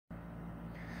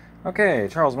Okay,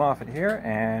 Charles Moffat here,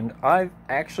 and I've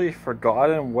actually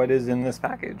forgotten what is in this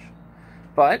package.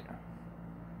 But,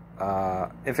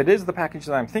 if it is the package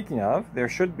that I'm thinking of, there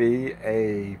should be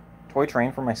a toy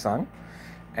train for my son,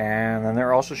 and then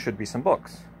there also should be some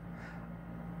books.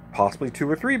 Possibly 2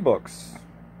 or 3 books.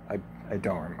 I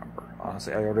don't remember.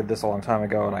 Honestly, I ordered this a long time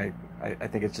ago, and I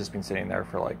think it's just been sitting there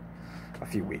for like a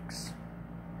few weeks.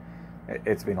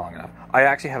 It's been long enough. I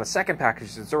actually have a second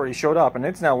package that's already showed up, and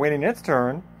it's now waiting its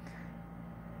turn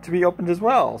to be opened as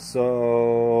well.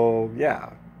 So yeah,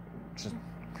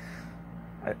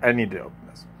 I need to open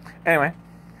this anyway.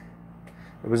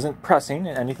 It wasn't pressing,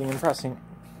 anything impressing,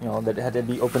 you know, that had to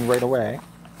be opened right away.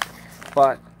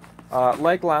 But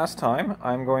like last time,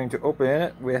 I'm going to open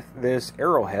it with this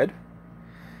arrowhead,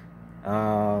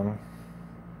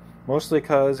 mostly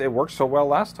because it worked so well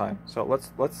last time. So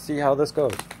let's see how this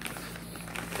goes.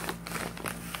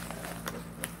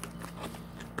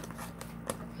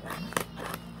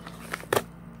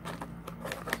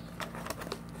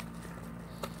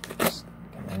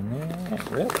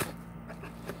 Rip.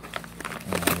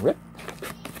 And rip.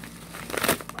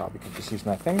 Probably could just use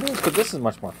my fingers, but this is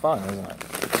much more fun, isn't it?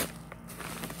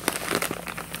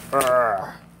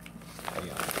 There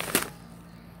you go.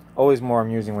 Always more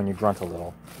amusing when you grunt a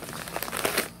little.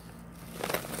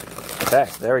 Okay,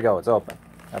 there we go, it's open.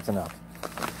 That's enough.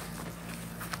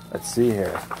 Let's see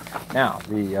here. Now,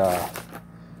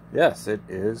 yes, it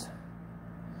is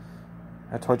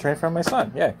a toy train from my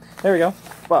son. Yay. There we go.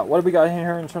 But what do we got in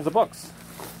here in terms of books?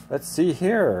 Let's see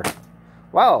here.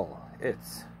 Well,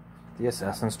 it's The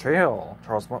Assassin's Trail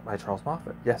by Charles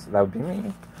Moffat. Yes, that would be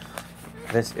me.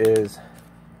 This is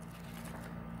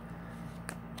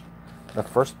the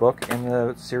first book in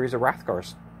the series of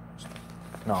Rathgar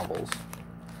novels.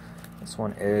 This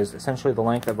one is essentially the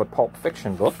length of a pulp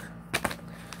fiction book.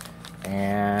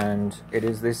 And it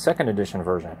is the second edition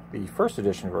version. The first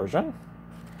edition version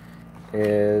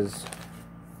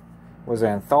was an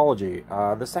anthology.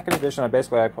 The second edition, I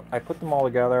put them all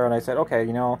together, and I said, okay,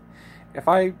 you know, if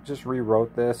I just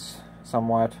rewrote this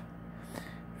somewhat,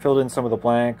 filled in some of the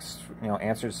blanks, you know,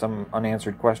 answered some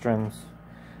unanswered questions,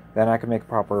 then I could make a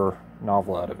proper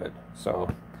novel out of it. So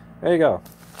there you go.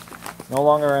 No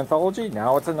longer an anthology,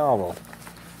 now it's a novel.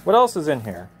 What else is in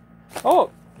here? Oh,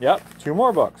 yep, 2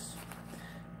 more books.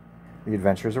 The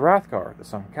Adventures of Rathgar, the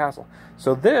Sunken Castle.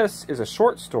 So this is a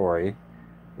short story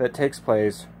that takes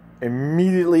place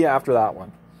immediately after that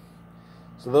one.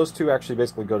 So those two actually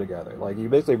basically go together. Like, you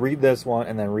basically read this one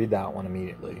and then read that one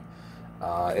immediately.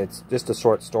 It's just a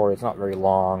short story. It's not very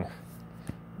long,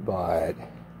 but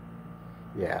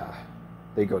yeah,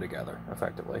 they go together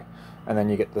effectively. And then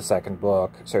you get the second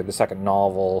book, sorry, the second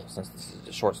novel, since this is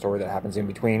a short story that happens in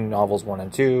between novels 1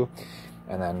 and 2.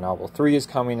 And then novel 3 is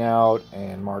coming out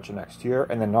in March of next year.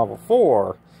 And then novel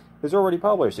 4 is already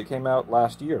published. It came out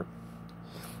last year.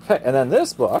 Okay, and then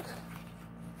this book,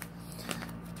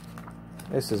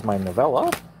 this is my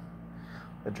novella,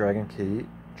 The Dragontree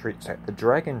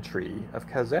of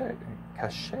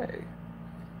Kaŝe.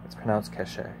 It's pronounced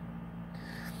Kaŝe.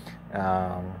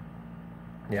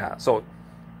 Yeah, so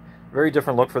very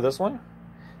different look for this one.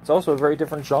 It's also a very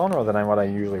different genre than what I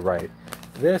usually write.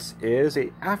 This is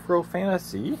a Afro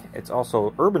fantasy. It's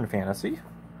also urban fantasy.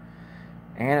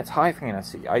 And it's high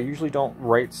fantasy. I usually don't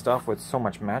write stuff with so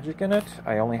much magic in it.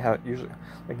 I only have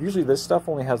usually this stuff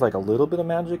only has like a little bit of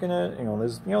magic in it.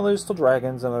 There's still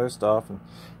dragons and other stuff and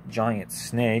giant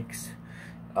snakes.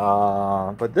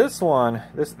 But this one,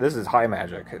 this is high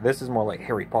magic. This is more like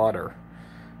Harry Potter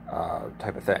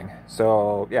type of thing.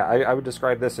 So yeah, I would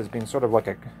describe this as being sort of like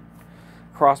a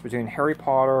cross between Harry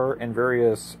Potter and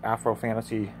various Afro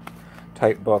fantasy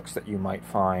type books that you might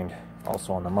find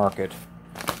also on the market.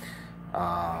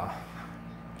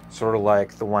 Sort of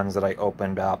like the ones that I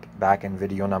opened up back in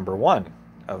video number 1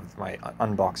 of my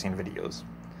unboxing videos.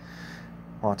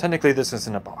 Well, technically this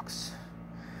isn't a box.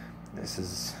 This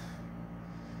is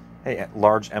a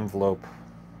large envelope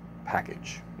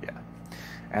package. Yeah.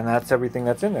 And that's everything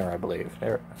that's in there, I believe.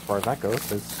 There, as far as that goes,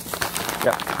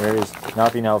 there is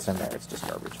nothing else in there. It's just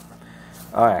garbage.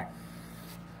 Alright.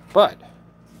 But,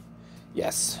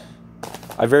 yes.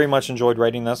 I very much enjoyed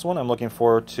writing this one. I'm looking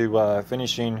forward to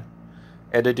finishing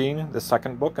editing the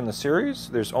second book in the series.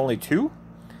 There's only 2.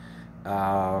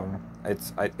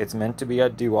 It's meant to be a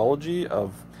duology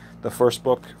of the first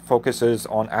book focuses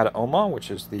on Adaoma,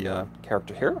 which is the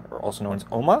character here, or also known as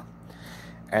Oma.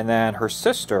 And then her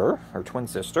sister, her twin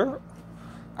sister,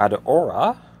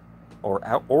 Adaora,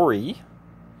 or Ori.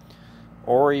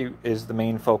 Ori is the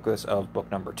main focus of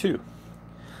book number 2.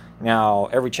 Now,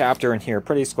 every chapter in here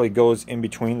basically goes in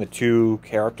between the 2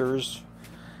 characters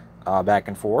back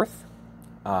and forth.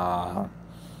 But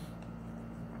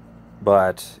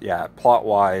yeah,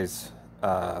 plot-wise,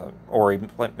 Ori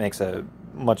makes a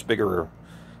much bigger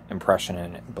impression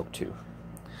in book 2.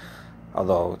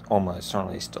 Although Oma is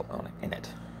certainly still in it.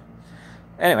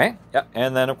 Anyway, yeah,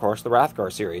 and then of course the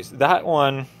Rathgar series. That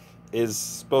one is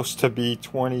supposed to be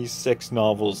 26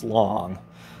 novels long.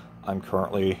 I'm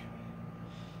currently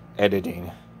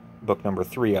editing book number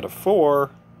 3 out of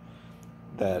 4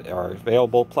 that are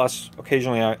available. Plus,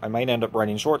 occasionally I might end up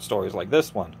writing short stories like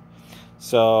this one.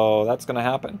 So that's going to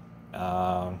happen.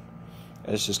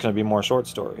 It's just going to be more short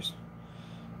stories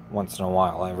once in a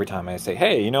while. Every time I say,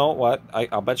 hey, you know what?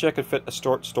 I'll bet you I could fit a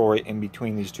short story in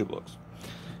between these 2 books.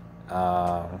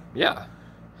 Yeah.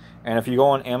 And if you go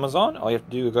on Amazon, all you have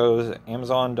to do is go to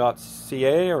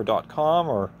amazon.ca or .com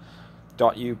or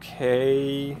 .uk,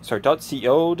 sorry,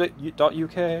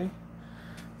 .co.uk,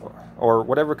 or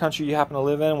whatever country you happen to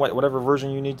live in, whatever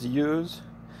version you need to use.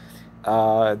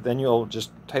 Then you'll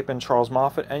just type in Charles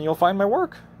Moffat and you'll find my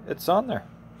work. It's on there.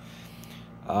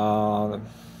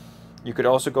 You could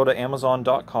also go to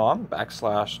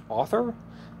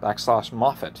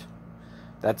amazon.com/author/Moffat.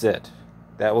 That's it.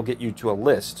 That will get you to a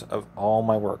list of all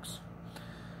my works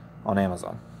on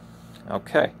Amazon.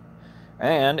 Okay.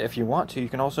 And if you want to, you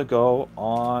can also go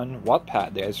on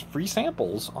Wattpad. There's free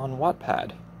samples on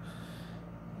Wattpad.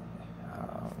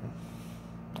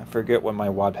 I forget what my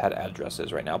Wattpad address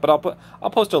is right now, but I'll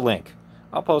post a link.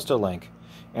 I'll post a link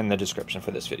in the description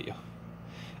for this video.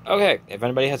 Okay, if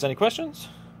anybody has any questions,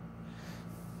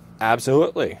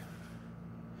 absolutely.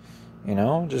 You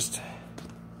know, just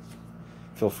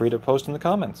feel free to post in the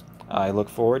comments. I look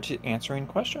forward to answering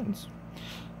questions.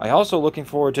 I also looking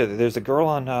forward to, there's a girl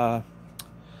on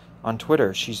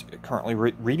Twitter. She's currently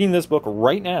reading this book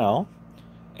right now,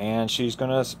 and she's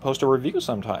going to post a review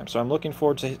sometime. So I'm looking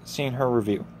forward to seeing her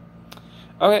review.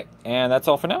 Okay, and that's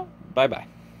all for now. Bye-bye.